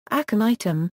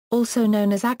Aconitum, also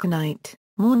known as aconite,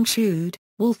 monkshood,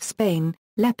 wolf's bane,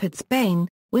 leopard's bane,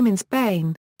 women's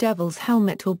bane, devil's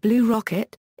helmet or blue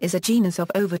rocket, is a genus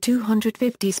of over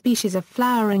 250 species of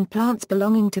flowering plants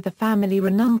belonging to the family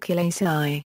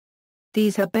Ranunculaceae.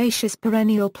 These herbaceous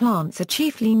perennial plants are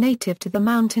chiefly native to the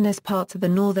mountainous parts of the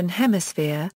northern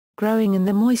hemisphere, growing in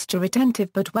the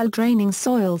moisture-retentive but well-draining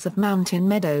soils of mountain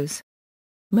meadows.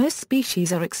 Most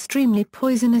species are extremely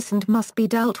poisonous and must be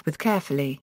dealt with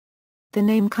carefully. The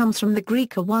name comes from the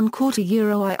Greek ¼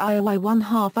 euro I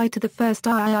 1/2 I to the first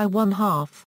I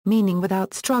 1/2, meaning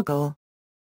without struggle.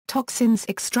 Toxins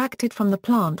extracted from the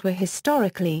plant were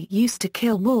historically used to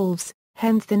kill wolves,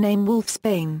 hence the name wolf's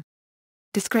bane.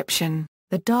 Description: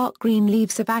 the dark green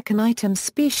leaves of Aconitum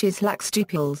species lack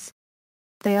stipules.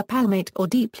 They are palmate or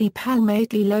deeply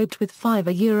palmately lobed with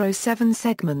 5-7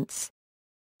 segments.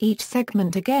 Each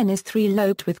segment again is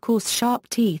 3-lobed with coarse sharp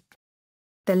teeth.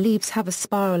 The leaves have a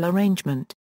spiral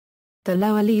arrangement. The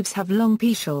lower leaves have long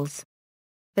petioles.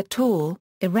 The tall,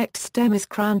 erect stem is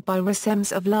crowned by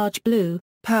racemes of large blue,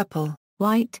 purple,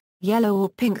 white, yellow or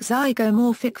pink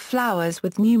zygomorphic flowers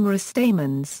with numerous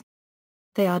stamens.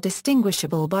 They are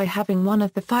distinguishable by having one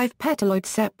of the 5 petaloid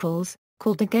sepals,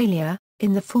 called agalia,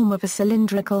 in the form of a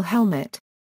cylindrical helmet.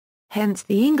 Hence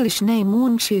the English name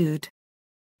monkshood.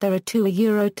 There are 2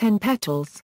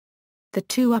 petals. The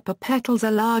 2 upper petals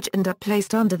are large and are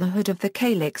placed under the hood of the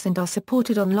calyx and are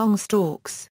supported on long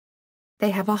stalks.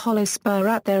 They have a hollow spur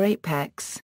at their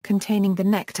apex, containing the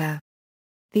nectar.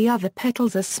 The other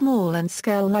petals are small and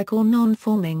scale-like or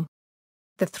non-forming.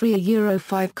 The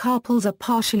 3-5 carpels are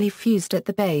partially fused at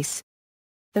the base.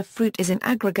 The fruit is an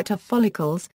aggregate of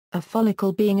follicles, a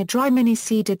follicle being a dry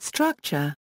many-seeded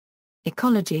structure.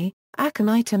 Ecology: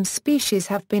 Aconitum species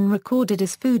have been recorded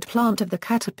as food plant of the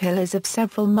caterpillars of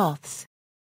several moths.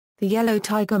 The yellow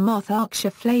tiger moth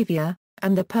Arctia flavia,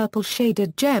 and the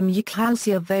purple-shaded gem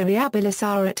Euchalcia variabilis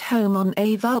are at home on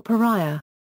A. valparia.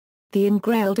 The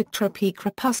engrailed Ectrope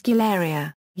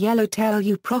crepuscularia, yellowtail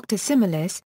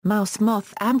Euproctosimilis, mouse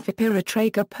moth Amphipyra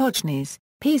tragopognes,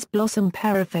 peas blossom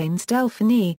Periphanes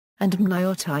delphini, and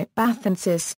Mniotype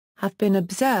bathensis, have been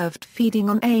observed feeding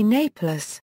on A.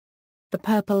 naples. The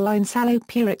purple-line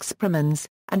Salopyrix primans,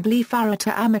 and leaf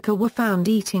Arata amica were found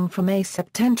eating from A.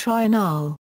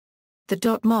 septentrionale. The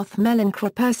dot moth Melancra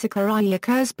persicarae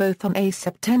occurs both on A.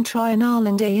 septentrionale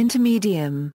and A.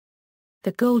 intermedium.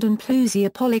 The golden Plusia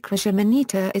polycrasia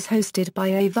monita is hosted by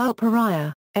A.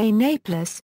 valparia, A.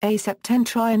 naples, A.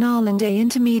 septentrionale and A.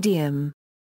 intermedium.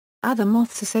 Other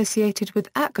moths associated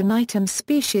with Aconitum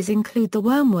species include the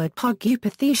wormwood pug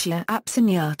Eupathecia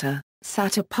absiniata,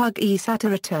 satyr pug E.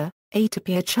 satirata,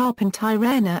 Atopia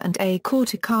charpentyrana and A.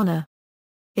 corticana.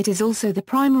 It is also the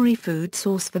primary food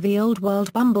source for the Old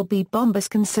World bumblebee Bombus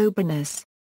consobrinus.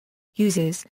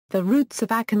 Uses: the roots of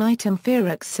Aconitum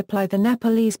ferox supply the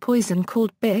Nepalese poison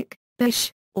called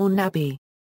bish, or nabi.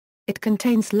 It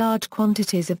contains large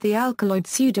quantities of the alkaloid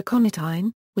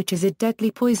pseudaconitine, which is a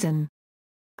deadly poison.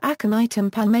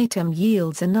 Aconitum palmatum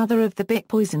yields another of the bic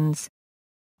poisons.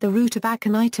 The root of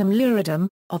Aconitum luridum,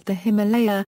 of the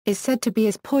Himalaya, is said to be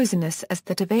as poisonous as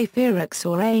that of A. ferox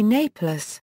or A.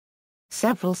 naples.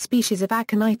 Several species of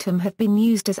Aconitum have been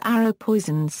used as arrow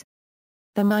poisons.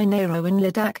 The Minero in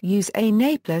Ladakh use A.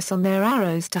 naples on their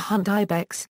arrows to hunt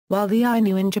ibex, while the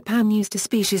Ainu in Japan used a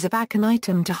species of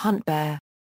Aconitum to hunt bear.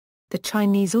 The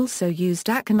Chinese also used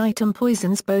Aconitum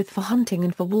poisons both for hunting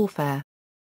and for warfare.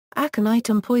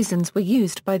 Aconitum poisons were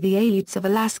used by the Aleutians of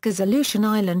Alaska's Aleutian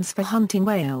Islands for hunting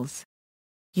whales.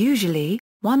 Usually,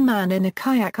 one man in a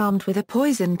kayak armed with a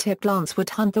poison-tipped lance would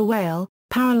hunt the whale,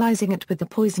 paralyzing it with the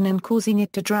poison and causing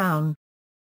it to drown.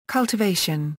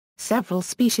 Cultivation: several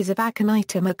species of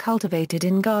Aconitum are cultivated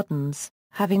in gardens,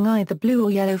 having either blue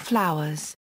or yellow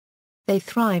flowers. They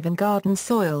thrive in garden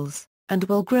soils, and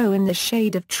will grow in the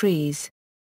shade of trees.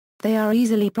 They are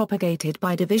easily propagated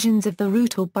by divisions of the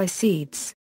root or by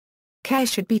seeds. Care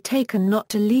should be taken not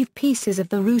to leave pieces of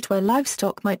the root where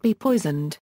livestock might be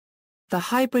poisoned. The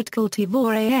hybrid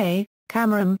cultivar A.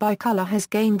 Cameron bicolor has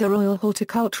gained the Royal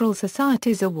Horticultural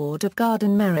Society's Award of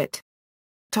Garden Merit.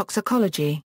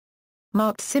 Toxicology: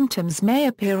 marked symptoms may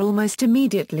appear almost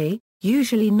immediately,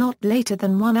 usually not later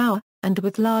than 1 hour, and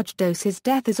with large doses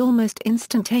death is almost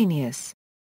instantaneous.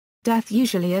 Death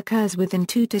usually occurs within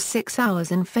 2 to 6 hours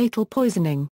in fatal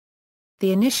poisoning.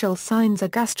 The initial signs are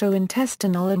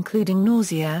gastrointestinal, including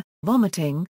nausea,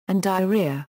 vomiting, and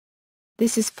diarrhea.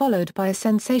 This is followed by a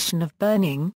sensation of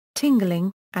burning,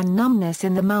 tingling, and numbness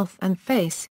in the mouth and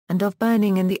face, and of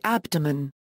burning in the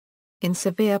abdomen. In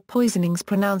severe poisonings,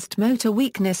 pronounced motor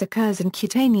weakness occurs and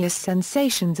cutaneous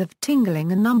sensations of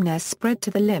tingling and numbness spread to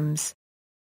the limbs.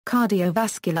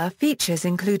 Cardiovascular features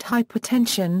include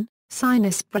hypertension,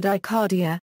 sinus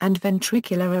bradycardia, and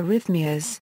ventricular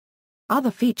arrhythmias.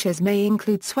 Other features may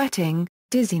include sweating,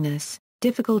 dizziness,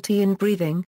 difficulty in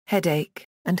breathing, headache,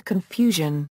 and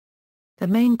confusion. The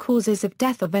main causes of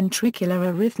death are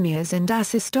ventricular arrhythmias and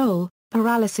asystole,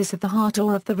 paralysis of the heart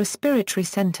or of the respiratory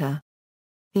center.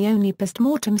 The only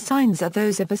postmortem signs are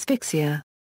those of asphyxia.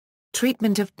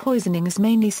 Treatment of poisoning is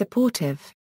mainly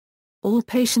supportive. All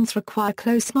patients require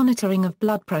close monitoring of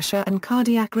blood pressure and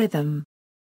cardiac rhythm.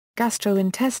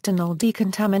 Gastrointestinal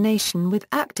decontamination with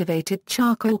activated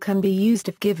charcoal can be used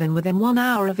if given within 1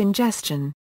 hour of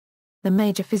ingestion. The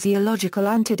major physiological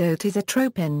antidote is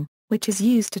atropine, which is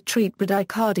used to treat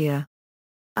bradycardia.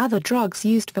 Other drugs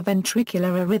used for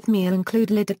ventricular arrhythmia include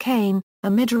lidocaine,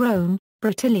 amiodarone,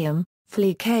 beryllium,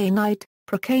 flecainide,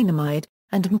 procainamide,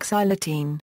 and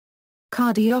moxilotine.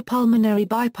 Cardiopulmonary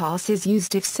bypass is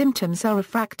used if symptoms are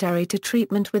refractory to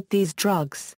treatment with these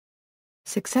drugs.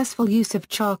 Successful use of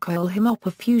charcoal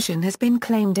hemoperfusion has been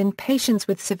claimed in patients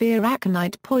with severe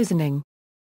aconite poisoning.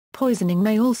 Poisoning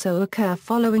may also occur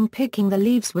following picking the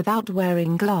leaves without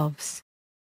wearing gloves.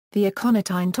 The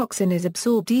aconitine toxin is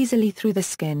absorbed easily through the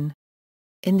skin.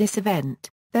 In this event,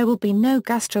 there will be no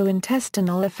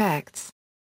gastrointestinal effects.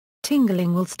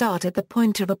 Tingling will start at the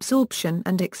point of absorption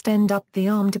and extend up the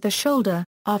arm to the shoulder,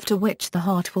 after which the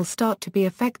heart will start to be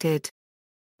affected.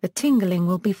 The tingling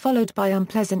will be followed by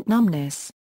unpleasant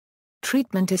numbness.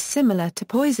 Treatment is similar to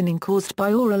poisoning caused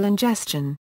by oral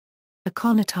ingestion.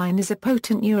 Aconitine is a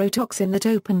potent neurotoxin that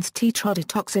opens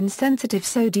tetrodotoxin-sensitive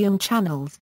sodium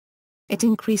channels. It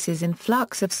increases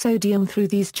influx of sodium through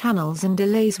these channels and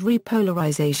delays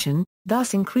repolarization,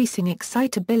 thus increasing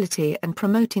excitability and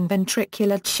promoting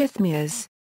ventricular tachyarrhythmias.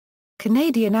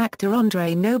 Canadian actor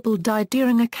Andre Noble died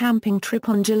during a camping trip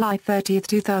on July 30,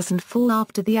 2004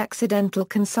 after the accidental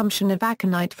consumption of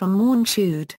aconite from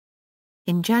monkshood.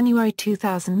 In January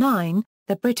 2009,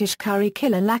 the British curry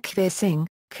killer Lakhvir Singh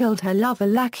killed her lover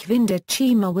Lakhvinder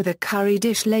Cheema with a curry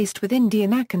dish laced with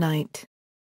Indian aconite.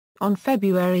 On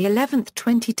February 11,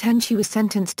 2010 she was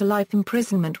sentenced to life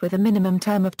imprisonment with a minimum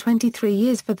term of 23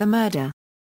 years for the murder.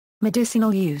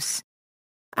 Medicinal use.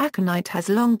 Aconite has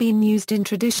long been used in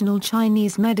traditional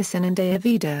Chinese medicine and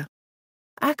Ayurveda.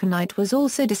 Aconite was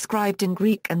also described in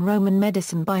Greek and Roman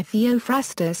medicine by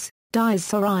Theophrastus,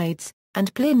 Dioscorides,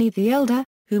 and Pliny the Elder,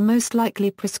 who most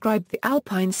likely prescribed the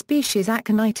alpine species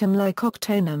Aconitum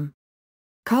lycoctonum.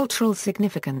 Cultural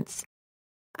significance.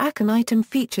 Aconitum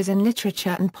features in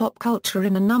literature and pop culture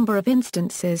in a number of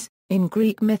instances. In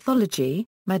Greek mythology,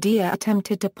 Medea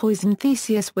attempted to poison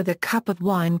Theseus with a cup of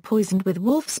wine poisoned with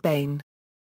wolfsbane.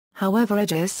 However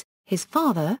Aegeus, his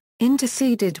father,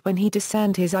 interceded when he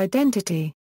discerned his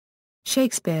identity.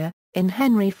 Shakespeare, in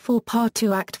Henry IV Part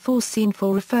 2 Act 4 Scene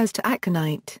 4 refers to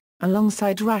aconite,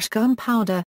 alongside rash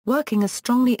gunpowder, working as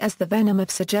strongly as the venom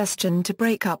of suggestion to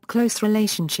break up close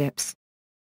relationships.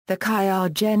 The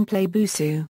Kyogen play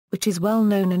Busu, which is well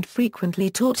known and frequently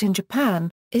taught in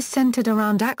Japan, is centered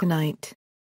around aconite.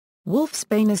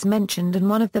 Wolfsbane is mentioned in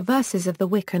one of the verses of the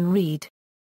Wiccan Rede.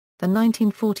 The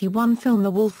 1941 film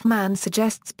The Wolf Man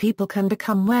suggests people can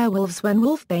become werewolves when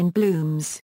wolfbane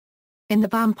blooms. In The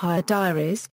Vampire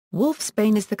Diaries,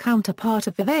 wolfsbane is the counterpart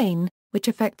of vervain, which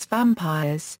affects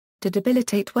vampires, to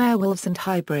debilitate werewolves and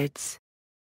hybrids.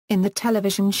 In the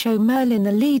television show Merlin,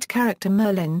 the lead character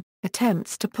Merlin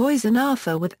attempts to poison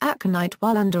Arthur with aconite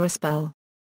while under a spell.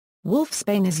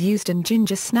 Wolfsbane is used in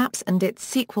Ginger Snaps and its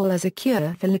sequel as a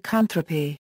cure for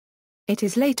lycanthropy. It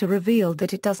is later revealed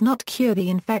that it does not cure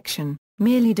the infection,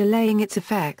 merely delaying its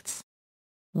effects.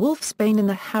 Wolfsbane in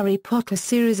the Harry Potter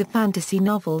series of fantasy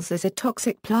novels is a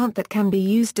toxic plant that can be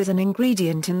used as an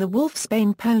ingredient in the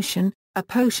wolfsbane potion, a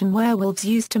potion werewolves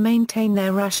use to maintain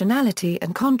their rationality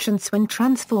and conscience when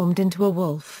transformed into a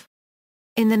wolf.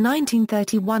 In the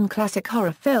 1931 classic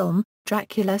horror film,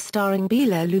 Dracula starring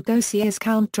Bela Lugosi as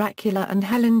Count Dracula and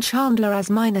Helen Chandler as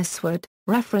monkshood,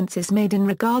 reference is made in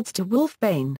regards to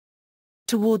wolfbane.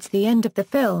 Towards the end of the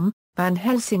film, Van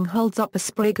Helsing holds up a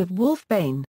sprig of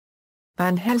wolfbane.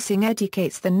 Van Helsing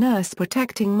educates the nurse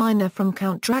protecting Mina from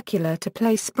Count Dracula to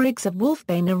place sprigs of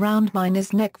wolfbane around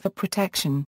Mina's neck for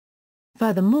protection.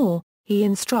 Furthermore, he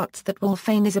instructs that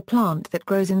wolfbane is a plant that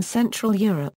grows in Central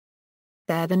Europe.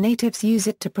 There the natives use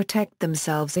it to protect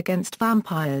themselves against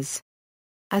vampires.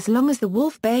 As long as the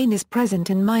wolfbane is present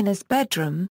in Mina's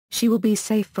bedroom, she will be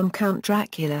safe from Count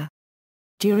Dracula.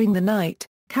 During the night,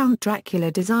 Count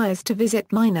Dracula desires to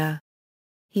visit Mina.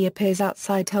 He appears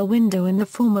outside her window in the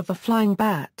form of a flying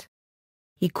bat.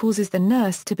 He causes the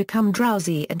nurse to become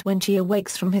drowsy, and when she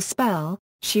awakes from his spell,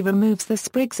 she removes the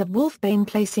sprigs of wolfbane,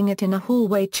 placing it in a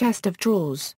hallway chest of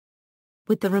drawers.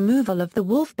 With the removal of the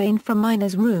wolfbane from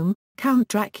Miner's room, Count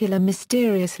Dracula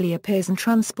mysteriously appears and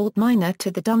transports Miner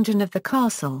to the dungeon of the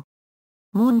castle.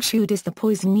 Monkshood is the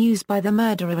poison used by the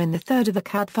murderer in the third of the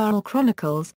Cadfael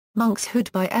Chronicles, Monkshood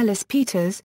by Ellis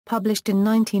Peters, published in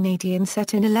 1980 and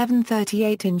set in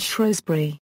 1138 in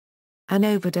Shrewsbury. An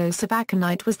overdose of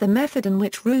aconite was the method in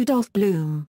which Rudolph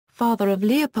Bloom, father of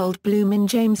Leopold Bloom in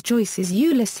James Joyce's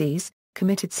Ulysses,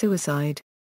 committed suicide.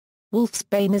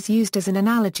 Wolfsbane is used as an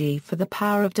analogy for the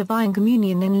power of divine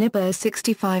communion in Liber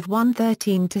 65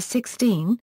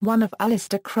 1:13-16, one of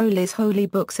Aleister Crowley's holy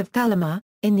books of Thelema.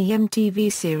 In the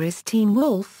MTV series Teen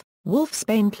Wolf,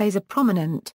 Wolfsbane plays a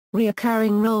prominent,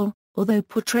 reoccurring role, although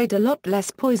portrayed a lot less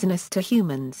poisonous to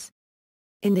humans.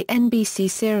 In the NBC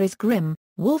series Grimm,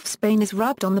 wolfsbane is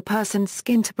rubbed on the person's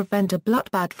skin to prevent a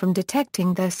bloodbath from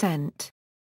detecting their scent.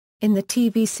 In the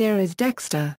TV series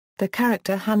Dexter, the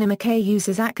character Hannah McKay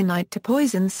uses aconite to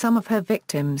poison some of her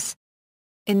victims.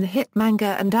 In the hit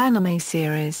manga and anime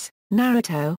series,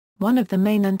 Naruto, one of the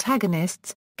main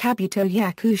antagonists, Kabuto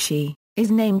Yakushi, is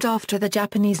named after the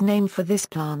Japanese name for this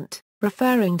plant,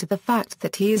 referring to the fact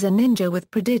that he is a ninja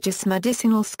with prodigious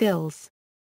medicinal skills.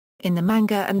 In the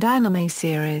manga and anime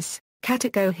series,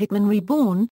 Katago Hitman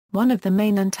Reborn, one of the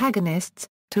main antagonists,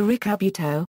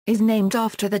 Torikabuto, is named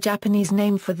after the Japanese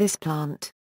name for this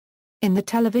plant. In the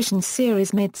television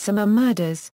series Midsummer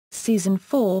Murders, Season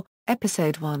 4,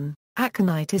 Episode 1,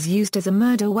 aconite is used as a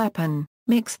murder weapon,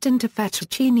 mixed into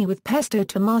fettuccine with pesto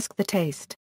to mask the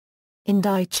taste. In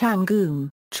Dai Chang-goom,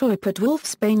 Choi put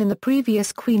wolfsbane in the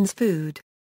previous queen's food.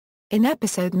 In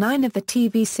Episode 9 of the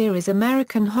TV series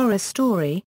American Horror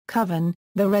Story, Coven,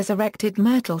 the resurrected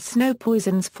Myrtle Snow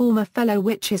poisons former fellow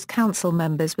witches' council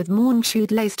members with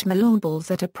monkshood-laced melon balls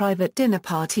at a private dinner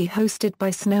party hosted by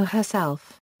Snow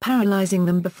herself, paralyzing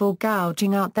them before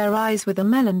gouging out their eyes with a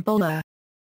melon boller.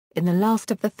 In the last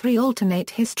of the 3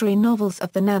 alternate history novels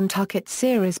of the Nantucket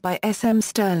series by S.M.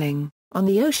 Stirling, On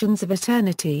the Oceans of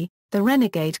Eternity, the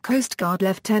renegade Coast Guard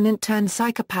lieutenant turned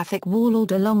psychopathic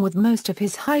warlord along with most of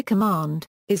his high command,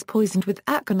 is poisoned with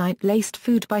aconite-laced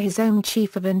food by his own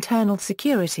chief of internal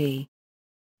security.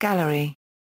 Gallery.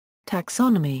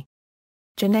 Taxonomy.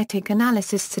 Genetic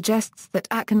analysis suggests that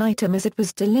Aconitum as it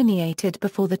was delineated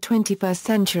before the 21st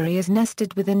century is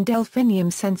nested within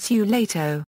Delphinium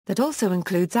sensu-lato, that also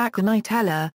includes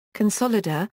Aconitella,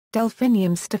 Consolida,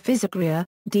 Delphinium staphysagria,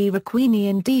 D. requini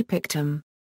and D. pictum.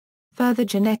 Further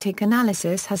genetic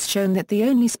analysis has shown that the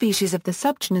only species of the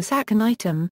subgenus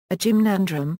Aconitum, a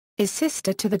gymnandrum, is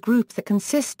sister to the group that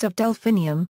consists of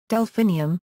Delphinium,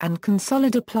 and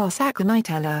Consolida plus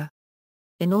Aconitella.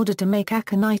 In order to make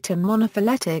Aconitum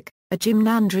monophyletic, a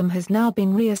gymnandrum has now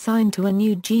been reassigned to a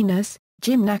new genus,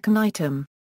 Gymnaconitum.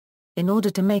 In order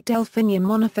to make Delphinium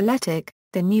monophyletic,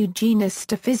 the new genus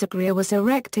Staphysagria was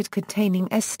erected containing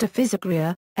S.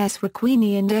 staphysagria, S.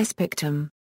 requini and S. pictum.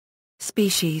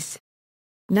 Species.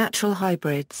 Natural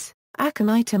hybrids,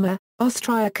 Aconitoma,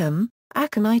 austriacum,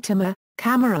 Aconitoma,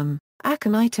 camerum,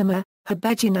 Aconitoma,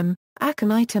 herbaceous,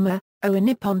 Aconitoma,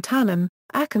 oenipontanum,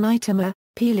 Aconitoma,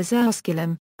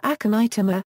 pelizosculum,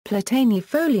 Aconitoma,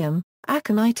 platanifolium,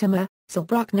 Aconitoma,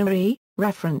 zilbruckneri.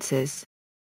 References.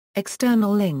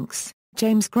 External links,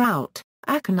 James Grout,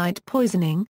 Aconite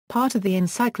Poisoning, part of the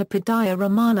Encyclopaedia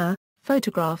Romana,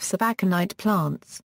 photographs of aconite plants.